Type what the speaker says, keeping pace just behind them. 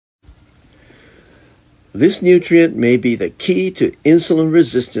This nutrient may be the key to insulin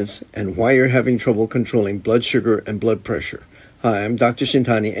resistance and why you're having trouble controlling blood sugar and blood pressure. Hi, I'm Dr.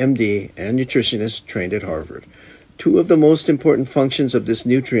 Shintani, MD, and nutritionist trained at Harvard. Two of the most important functions of this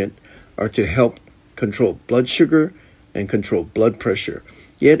nutrient are to help control blood sugar and control blood pressure.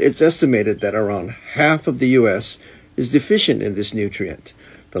 Yet it's estimated that around half of the U.S. is deficient in this nutrient.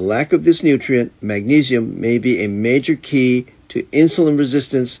 The lack of this nutrient, magnesium, may be a major key to insulin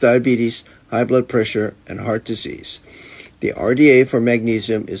resistance, diabetes, high blood pressure, and heart disease. The RDA for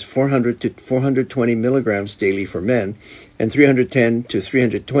magnesium is 400 to 420 milligrams daily for men and 310 to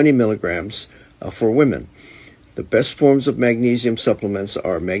 320 milligrams for women. The best forms of magnesium supplements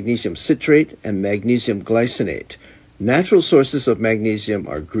are magnesium citrate and magnesium glycinate. Natural sources of magnesium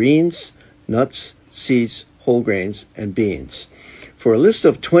are greens, nuts, seeds, whole grains, and beans. For a list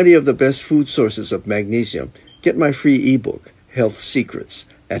of 20 of the best food sources of magnesium, get my free ebook, Health Secrets,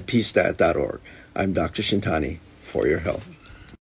 at peacediet.org. I'm Dr. Shintani, for your health.